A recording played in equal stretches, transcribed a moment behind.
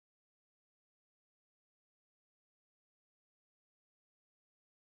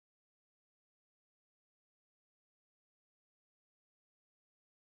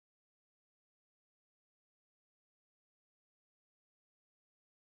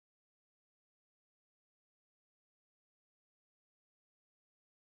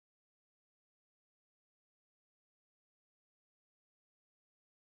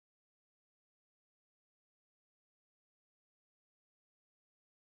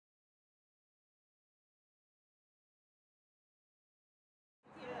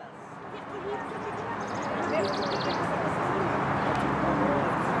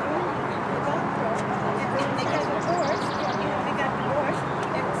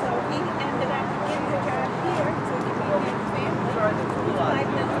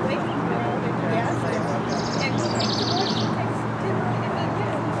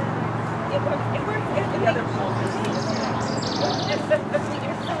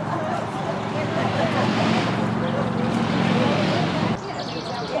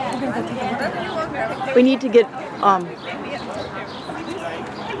We need to get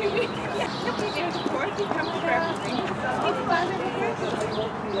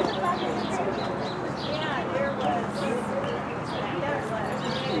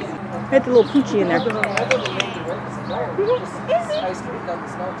had the little poochie in there. Ice cream down the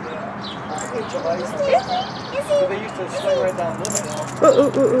snow too. They used to sling right down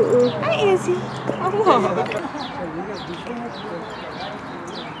Bloomingdale. Hi, Izzy.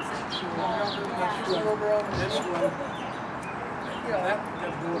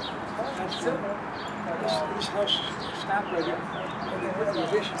 This house stopped right here. And they put the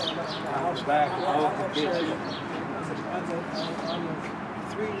addition on the house back. On the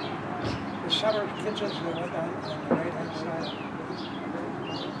three, the summer kitchens that went on the right hand side.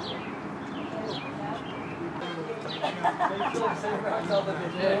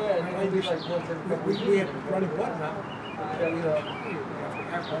 We had running water now.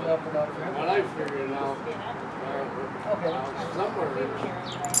 What I figured out, somewhere in the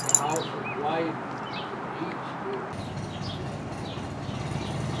house was wide each.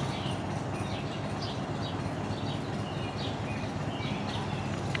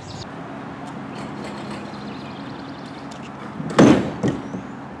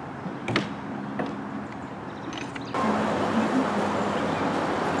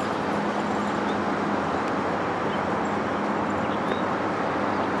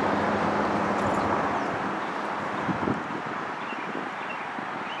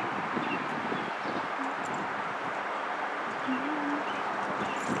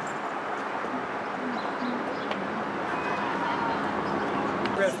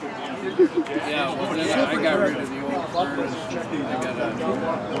 Yeah, well, then I got rid of the old furnace. I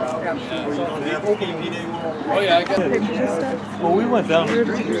got oh yeah, I got Well, we went down.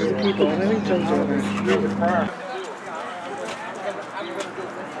 People, I think Joe's over.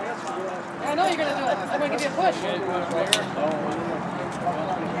 I know you're gonna do it. I'm gonna give you a push.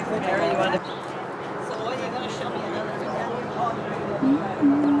 Mary, you want to? So what, you're gonna show me another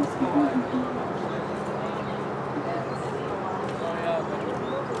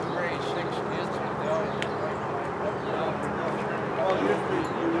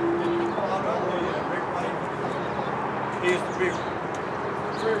He used to be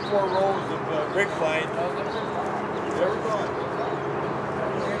 3 or 4 rows of grapevine. They were gone.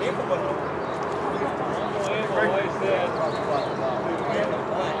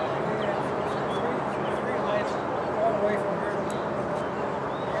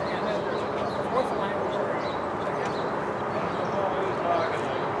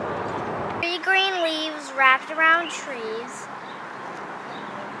 Three green leaves wrapped around trees.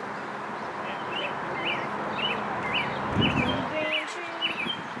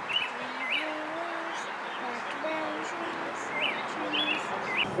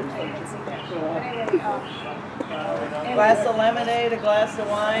 Glass of lemonade, a glass of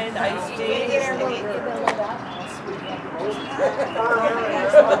wine, iced tea.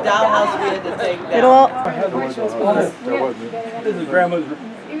 The dollhouse we had to take down. It all. This is Grandma's.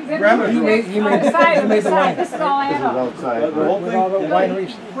 He made the wine. This is all I have. Outside. With all the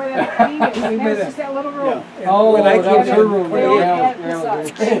wineries. Where that thing is. That's just that little room. Oh, when I came to her room, we didn't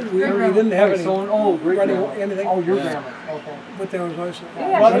have any running anything. Oh, your grandma. Okay. But there was always.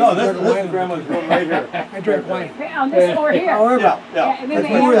 Well, no, this is Grandma's room right here. I drank wine. On this floor here. However, Yeah. And then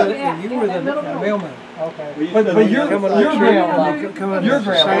they you were have the that mailman. Okay. But your grandma. Right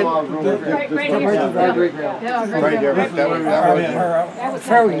here. Right there. That was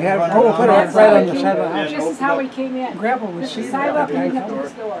Ferry had put it right on the side of the house. This is how we came in. Grandpa was This is seated side at up the leading guy. up to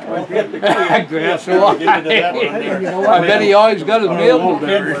this door. I bet he always got his mail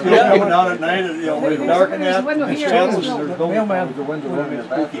delivered. coming out at night, you know, when it's dark and There's a that. window The here. shadows, There's there's The no mailman. the window would be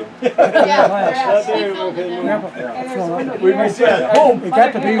spooky. We miss that. Home. It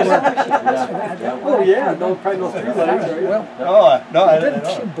got to be where. Oh, yeah, no, probably no street lights, right? Oh, no, I didn't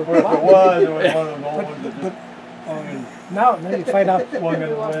know. Where if it was one of those ones that just hung and Now, then you find out swung in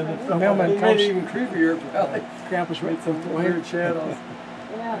the wind. the mailman It made comes. it even creepier, probably. Grandpa's right from the Weird shadows.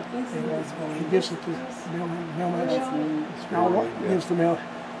 He gives it to the mailman. Now gives the mail.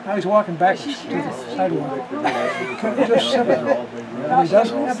 Now he's walking back to the sidewalk. Just sitting. And he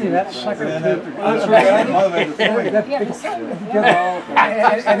doesn't empty that sucker. And then after that, mother made the story.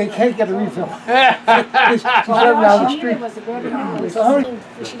 And he can't get a refill. He's driving down the street.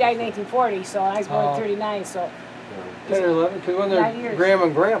 She died in 1940, so I was born in 39, so. 10 or 11, because when 9 they're years. Grandma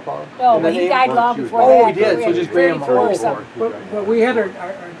and Grandpa. No, but he died long before that. Oh, he did, so just Grandma. But we had our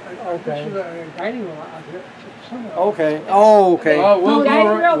dining room out here. Okay. Oh, okay. We'll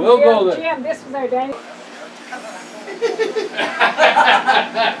go there. Jim, this was our dining room.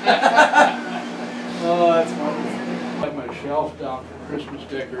 Oh, that's wonderful. I have my shelf down for Christmas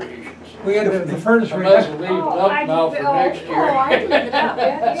decorations. We had the furnace I right must there. leave it up now for next year. Oh, I leave it up,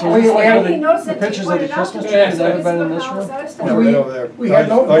 yeah. So we have the pictures of the Christmas tree, has that been in this room? Yeah, right over there. We had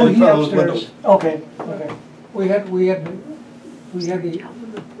no Right in heat front of those upstairs. windows. Okay, okay. We had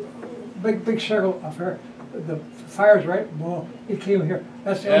the big circle up here. The fire's right, well, it came here.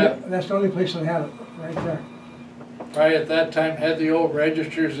 That's the only place that had it, right there. Right at that time had the old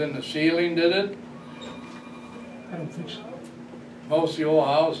registers in the ceiling, did it? I don't think so. Most of the old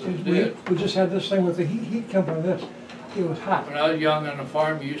houses did. We just had this thing with the heat come from this. It was hot. When I was young on the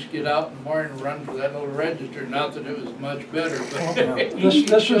farm, you used to get out in the morning and run for that little register. Not that it was much better, but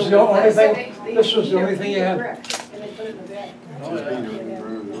This was the only thing. This was the only thing you had. And they put it in the bed.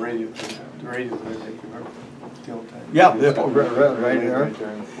 The radio, yeah, right there.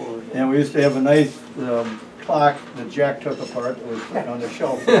 And we used to have a nice clock that Jack took apart that was on the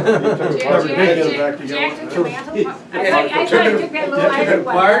shelf. He took it apart, we did get it back Jack took the together. mantle? I thought he took that little iron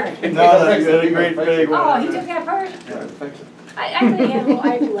one. No, that's a great big one. Oh, he took that apart? I thought he had a little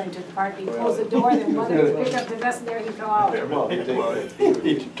ivory one he took apart. He closed the door, then one of them picked up the dust and everything fell out.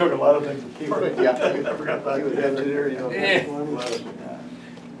 He took a lot of things apart. Yeah, I never got back to the engineer, you know.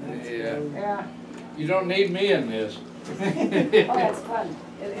 Yeah. you don't need me in this. Oh, that's fun.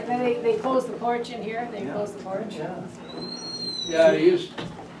 And then they close the porch in here, they close the porch. Yeah, I used,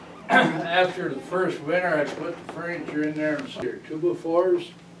 after the first winter, I put the furniture in there and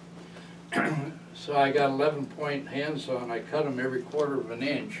 2x4s. So I got 11-point handsaw and I cut them every 1/4 of an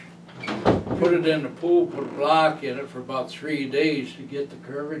inch. Put it in the pool, put a block in it for about 3 days to get the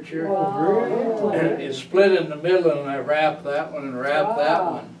curvature. Wow. And it split in the middle and I wrapped that one and wrapped that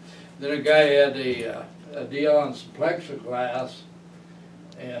one. Then a guy had a deal on some plexiglass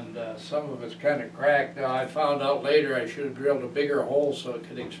and some of it's kind of cracked. Now I found out later I should have drilled a bigger hole so it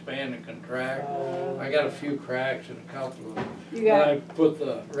could expand and contract. I got a few cracks and a couple of them. And I put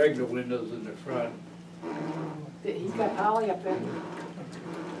the regular windows in the front. He's got Polly up there.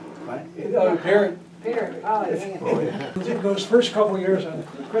 Parent. Peter, Polly, hanging. Those first couple of years on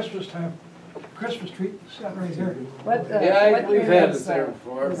Christmas time, Christmas tree sat right there. What, Yeah, we've year had was, it there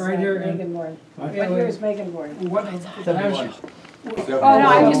before. Right here. Megan born? What year is Megan born? What? Oh, no,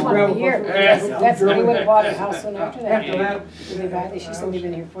 I just wanted the year. That's, they would have bought a house soon after that. After that, They buy, she said they've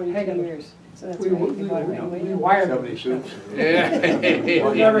been here 42 years. So that's we why they bought it right away. wired them. 72.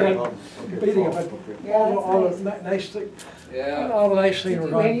 Yeah. We never had beating it, but Yeah, all that's the nice. nice things, Yeah. all the nice things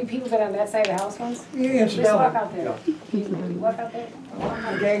were Have you gone. people been on that side of the house once? Yeah, Just walk incidentally, out there. You walk out there?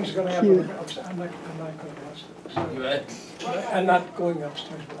 the gang's gonna have, I'm not going upstairs. You bet. I'm not going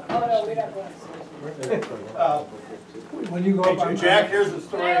upstairs with Oh, that. no, we're not going upstairs. When you go up, I'm. Jack, here's the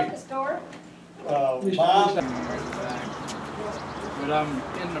Can I story. open this door? Mom, But I'm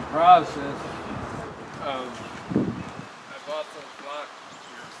in the process of, I bought those blocks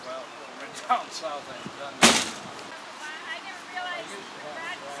here, well, over down south, I've done that. I never realized the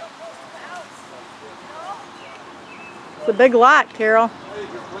garage was so close to the house. It's a big lot, Carol.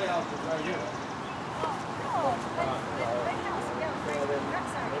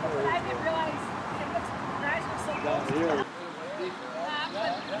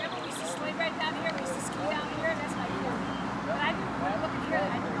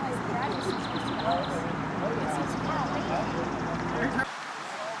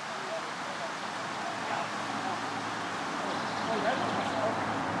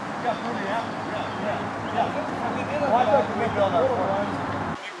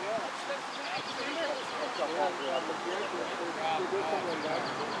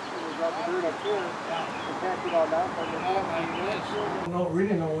 I don't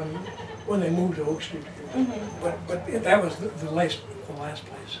really know when they moved to OakStreet. But that was the last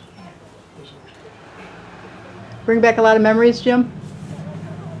place. Bring back a lot of memories, Jim?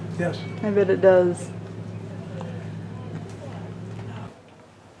 Yes. I bet it does.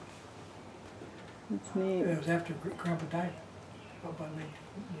 That's neat. It was after Grandpa died, about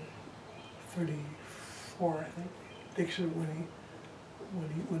 34, I think. Dixon,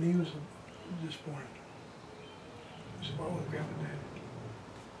 when he was just born. It was about when Grandpa died.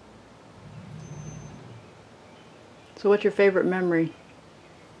 So what's your favorite memory?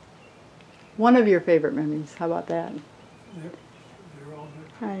 One of your favorite memories. How about that? They're all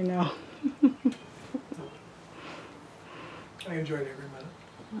good. I know. I enjoyed every minute.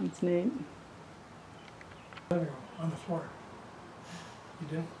 That's neat. Living room, on the floor. You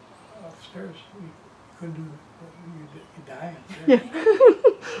didn't, upstairs, you couldn't do, you die upstairs.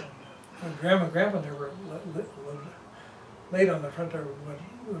 When Grandpa and they were laid on the front door, but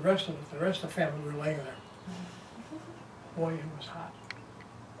the rest of the family were laying there. Boy, it was hot.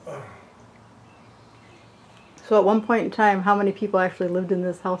 So at one point in time, how many people actually lived in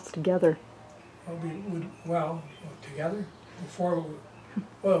this house together? Well, together? Before,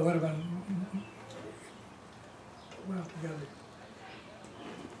 well, it would have been, well, together.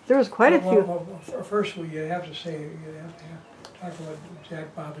 There was quite a few. Well, first, you have to say, you have to talk about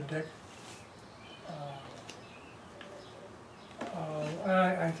Jack, Bob, and Dick.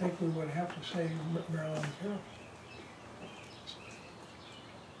 I think we would have to say Marilyn and Carol.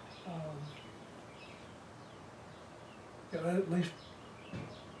 Yeah, at least,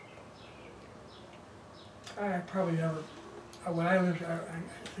 I probably never, when I lived, I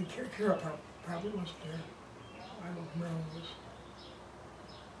think Carol probably wasn't there. I don't know if Marilyn was,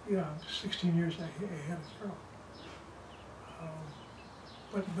 yeah, 16 years ahead of Carol.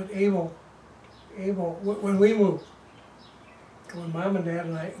 But Abel, when we moved, when Mom and Dad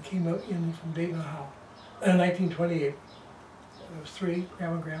and I came out in from Dayton, Ohio, in 1928, there was 3,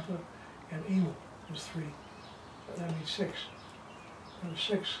 Grandma and Grandpa, and Abel was 3. That means 6. There was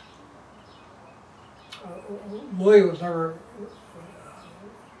 6. Louis was never,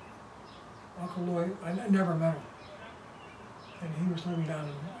 Uncle Louis, I never met him. And he was living down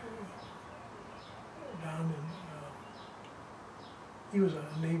in, he was a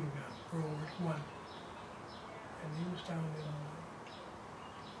Navy man, World War I. And he was down in,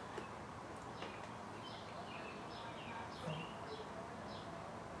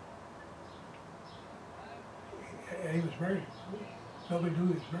 and he was married. Nobody knew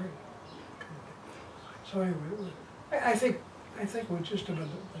he was married. So anyway, I think we're just about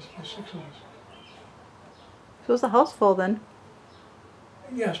the 6 of us. So it was a house full then?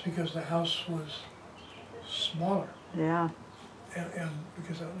 Yes, because the house was smaller. Yeah. And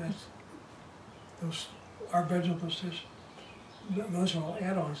because those, our bedroom was just, those are all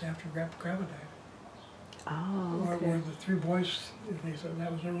add-ons after Grandpa died. Oh, okay. Where the 3 boys, they said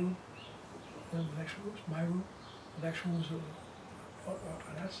that was their room. Then the next room was my room. The next room was on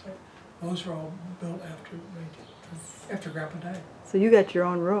that side. Those were all built after Grandpa died. So you got your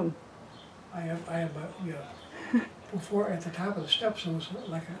own room. I had my, yeah. Before, at the top of the steps, it was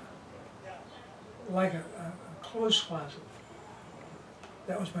like a clothes closet.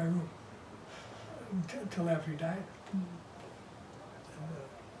 That was my room until after he died. And,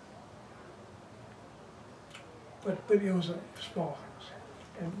 but it was a small house,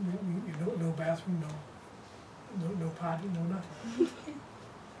 and no bathroom, no potty, no nothing.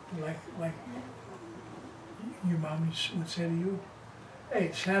 like your mom would say to you, "Hey,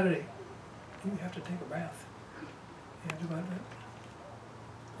 it's Saturday, you have to take a bath." You have to go out there.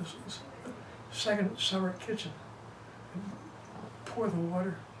 This second summer kitchen. And pour the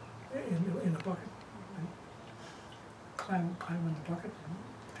water in the bucket. And climb in the bucket and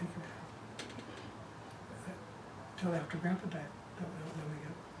take your bath. Until after Grandpa died, then we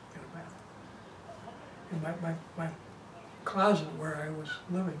get a bath. In my closet where I was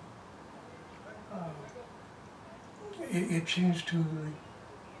living, it changed to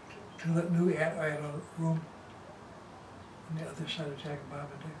the new I had a room on the other side of Jack and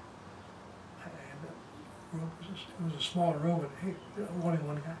Bob and Dick. I had that room. It was a smaller room, but hey, only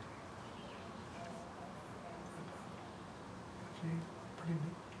one guy. See, pretty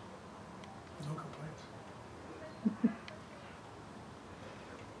neat. No complaints.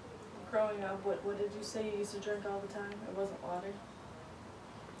 Growing up, what did you say you used to drink all the time? It wasn't water?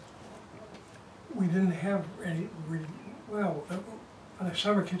 We didn't have any really, well, in the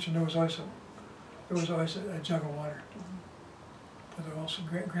summer kitchen there was always a jug of water. But there also,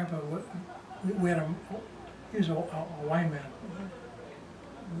 Grandpa, we had he was a wine man.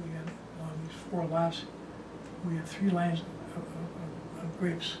 We had, on these 4 lots, we had 3 lines of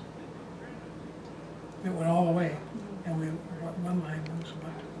grapes that went all the way. And one line was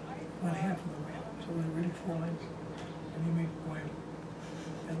about 1/2 of the way. So there were really 4 lines. And he made wine.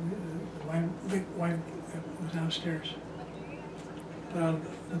 And the big wine was downstairs. But on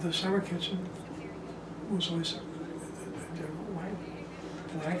the summer kitchen was always a wine.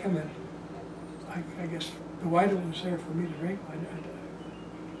 And when I come in, I guess the wine that was there for me to drink, I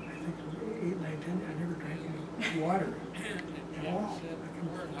think 8, 9, 10, I never drank any water at all. I come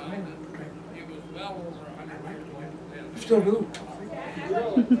from time to drink. I liked wine. I still do.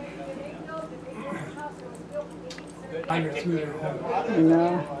 Under through their home. No.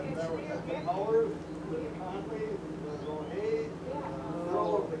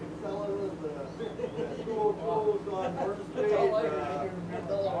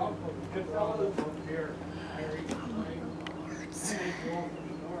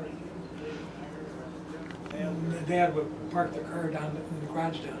 And Dad would park the car down in the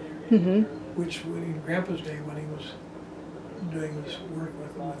garage down there, which in Grandpa's day when he was doing his work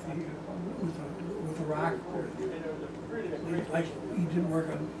with the the rock, or, like he didn't work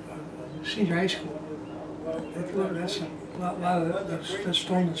on senior high school. That's a lot of that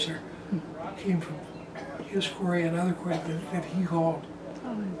stone that's there came from his quarry and other quarry that he hauled.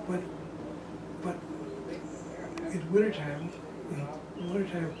 But in wintertime,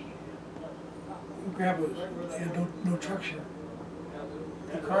 Grandpa had no trucks here.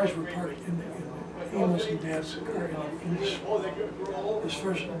 The cars were parked in Amos and Dad's car in his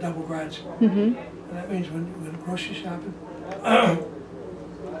first double garage. And that means when grocery shopping,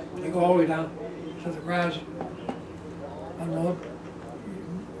 you go all the way down to the garage, unload,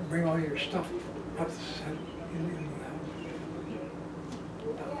 bring all your stuff up the side into the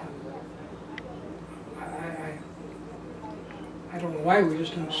house. I don't know why we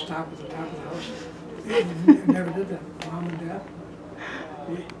just didn't stop at the top of the house. We never did that. Mom and Dad.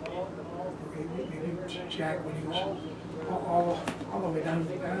 Maybe Jack when he was all the way down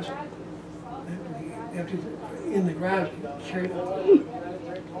to the garage. Emptied in the garage, carried it.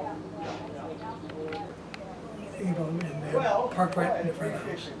 And parked right in front of the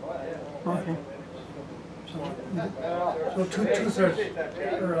house. Okay. So two-thirds,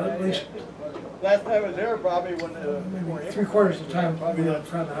 or at least Last time I was there, probably when maybe 3/4 of the time we were in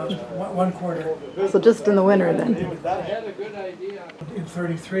front of the house. 1/4. So just in the winter then. I had a good idea. In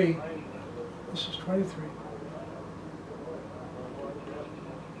 33, this is 23.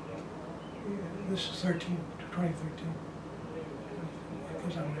 This is 13, 2013.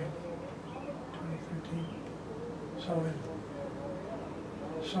 Because I'm right. 2013.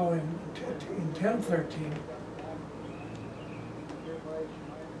 So in 1013,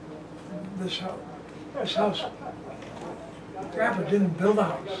 this house, Grandpa didn't build a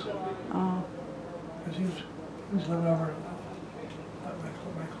house. Oh. Because he was living over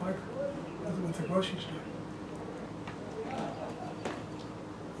by Clark with the grocery store.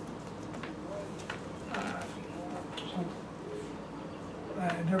 So I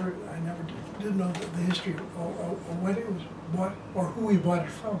never did know the history or when it was bought or who we bought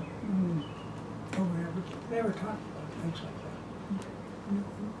it from. We never talked about things like that.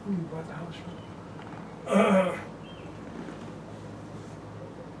 Who we bought the house from.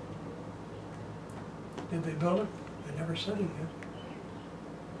 Did they build it? They never said it did.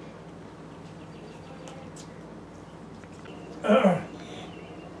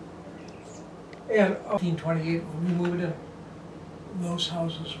 And 1828, when we moved in, those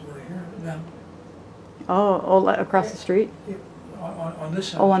houses were here then. Oh, across the street? On this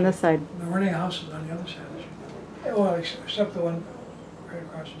side. Oh, on this side. There weren't any houses on the other side of the street. Well, except the one right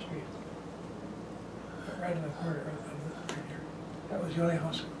across the street. Right in the corner, right here. That was the only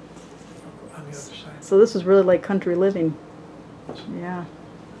house on the other side. So this was really like country living. Yeah.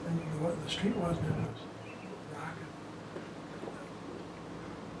 And what the street was, it was rock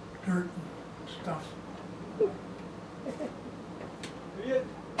and dirt and stuff.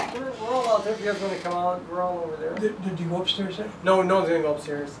 We're all out there if you guys want to come out. We're all over there. Did you go upstairs then? No one's going to go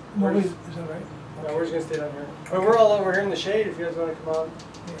upstairs. Nobody, is that right? No, we're just going to stay down here. But we're all over here in the shade if you guys want to come out.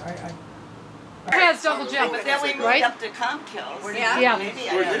 Yeah, Has double jump, But then we moved right? up to Comp Kills. Yeah. Maybe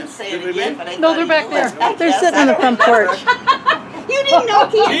I didn't say it again, but I No, thought they're he back knew there. it. I They're guess. sitting on the front porch. You didn't know,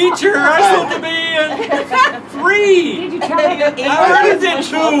 Keith. Teacher, I'm supposed to be in 3. Did you tell them? I already did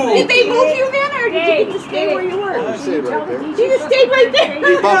 2. Did they move you then, or did you get to stay where you were? I stayed right there. You just stayed right there.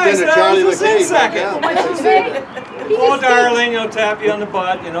 He bumped into Charlie Just in a McKay. second. What'd you say? Oh, darling, he'll tap you on the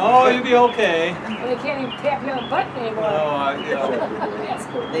butt. You know, oh, you'll be okay. Well, they can't even tap you on the butt anymore. That's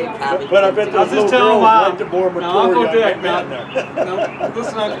cool. They probably But I bet I was those little just telling girls Mom. liked it more No, Uncle mature Dick, young no, men. no,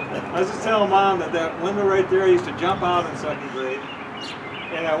 listen, I was just telling Mom that window right there, I used to jump out in 2nd grade.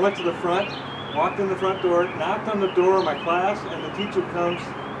 And I went to the front, walked in the front door, knocked on the door of my class, and the teacher comes,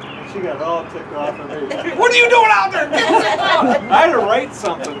 and she got all ticked off at me. What are you doing out there? I had to write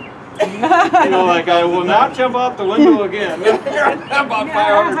something. You know, like, I will not jump out the window again. About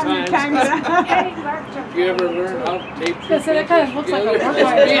 500 times. You ever learn how to tape two So that kind of looks like a work pictures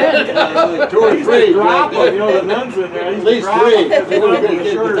idea. 2 or 3. Drop them, you know, the nuns in there. I used to drop them because they wanted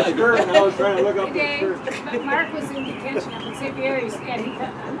a shorter skirt, and I was trying to look up the skirt. Mark was in detention up in St. Mary's, and he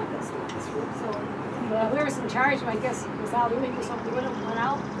thought, I'm not going to sleep this room. So whoever's in charge, I guess, was out doing something with him, went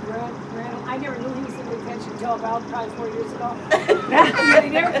out, ran. I never knew he was in detention until about probably 4 years ago. He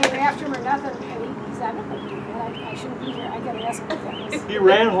never came after him or nothing, and he said, I'm not going to do that. I shouldn't be here. I got to ask him what that was. He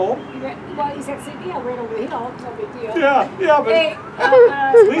ran home? Well, he said, yeah, right over the hill, no big deal. Yeah, but Hey,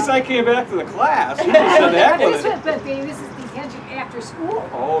 at least I came back to the class. You just said heck with it. but Dave, this is detention after school.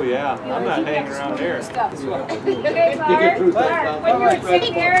 Oh, yeah. You know, I'm not keep hanging after around school here. and stuff. Okay, Mark, when you're at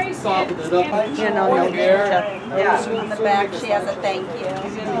St. Mary's, Soften it up. Yeah, no, yeah, on the back she has a thank you.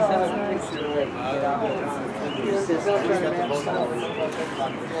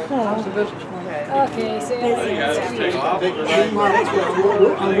 How's the business going? Okay, so. Take off.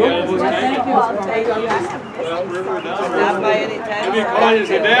 Stop by anytime.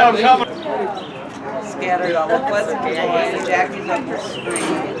 Damn, coming. Scattered all over Pleasant Point. Jackie's up the street.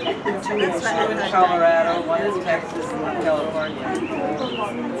 Two in Colorado, one in Texas, and one in California.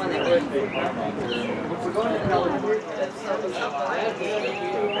 We're going to California.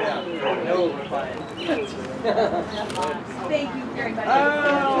 No, we're fine. Thank you very much. Oh,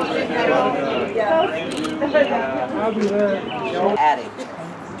 I'll be there. attic.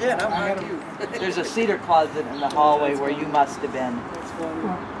 There's a cedar closet in the hallway where you must have been.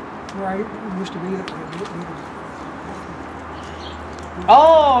 Where I used to be at.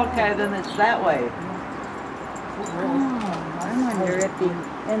 Oh, okay, then it's that way. I wonder if he,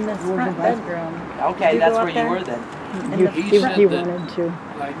 in this front bedroom. Okay, that's where you were then. He wanted to.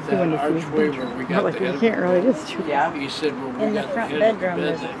 Like He that wanted to archway where we got Like, the you head of can't really the just. Yeah. He said, well, we In the got the front head of the bedroom, bed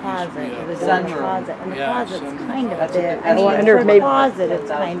there's a that used to closet. be There's up a there. dark Sunroom. closet, and the Yeah, closet's sunroom. kind of That's big. what- I mean, wonder if for the maybe- closet,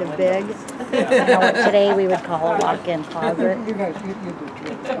 it's kind of big. You know what today we would call a walk-in closet. You guys get the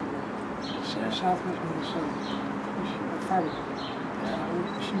trip. Southwest Minnesota. Farmers.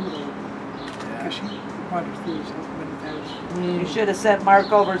 She would have, because she wandered through so many times. You should have sent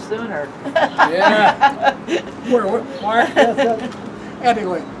Mark over sooner. Yeah. Where, Mark?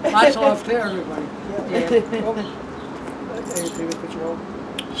 Anyway, lots off to everybody.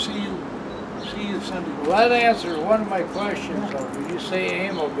 See you Sunday. Well, that answers one of my questions, though. When you say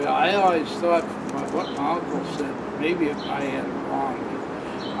Amobile, I always thought, from what my uncle said, maybe if I had it wrong, but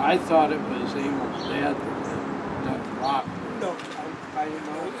I thought it was Abel's dad that had done the rock. No, I didn't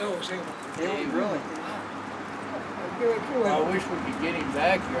know. It was him. Really? I wish we could get him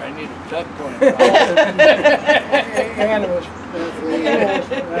back here. I need a tuck point. And it was.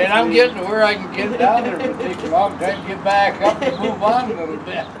 And I'm getting to where I can get down there, but it takes a long time to get back up and move on a little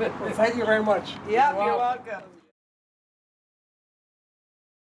bit. Well, thank you very much. Yeah, you're welcome.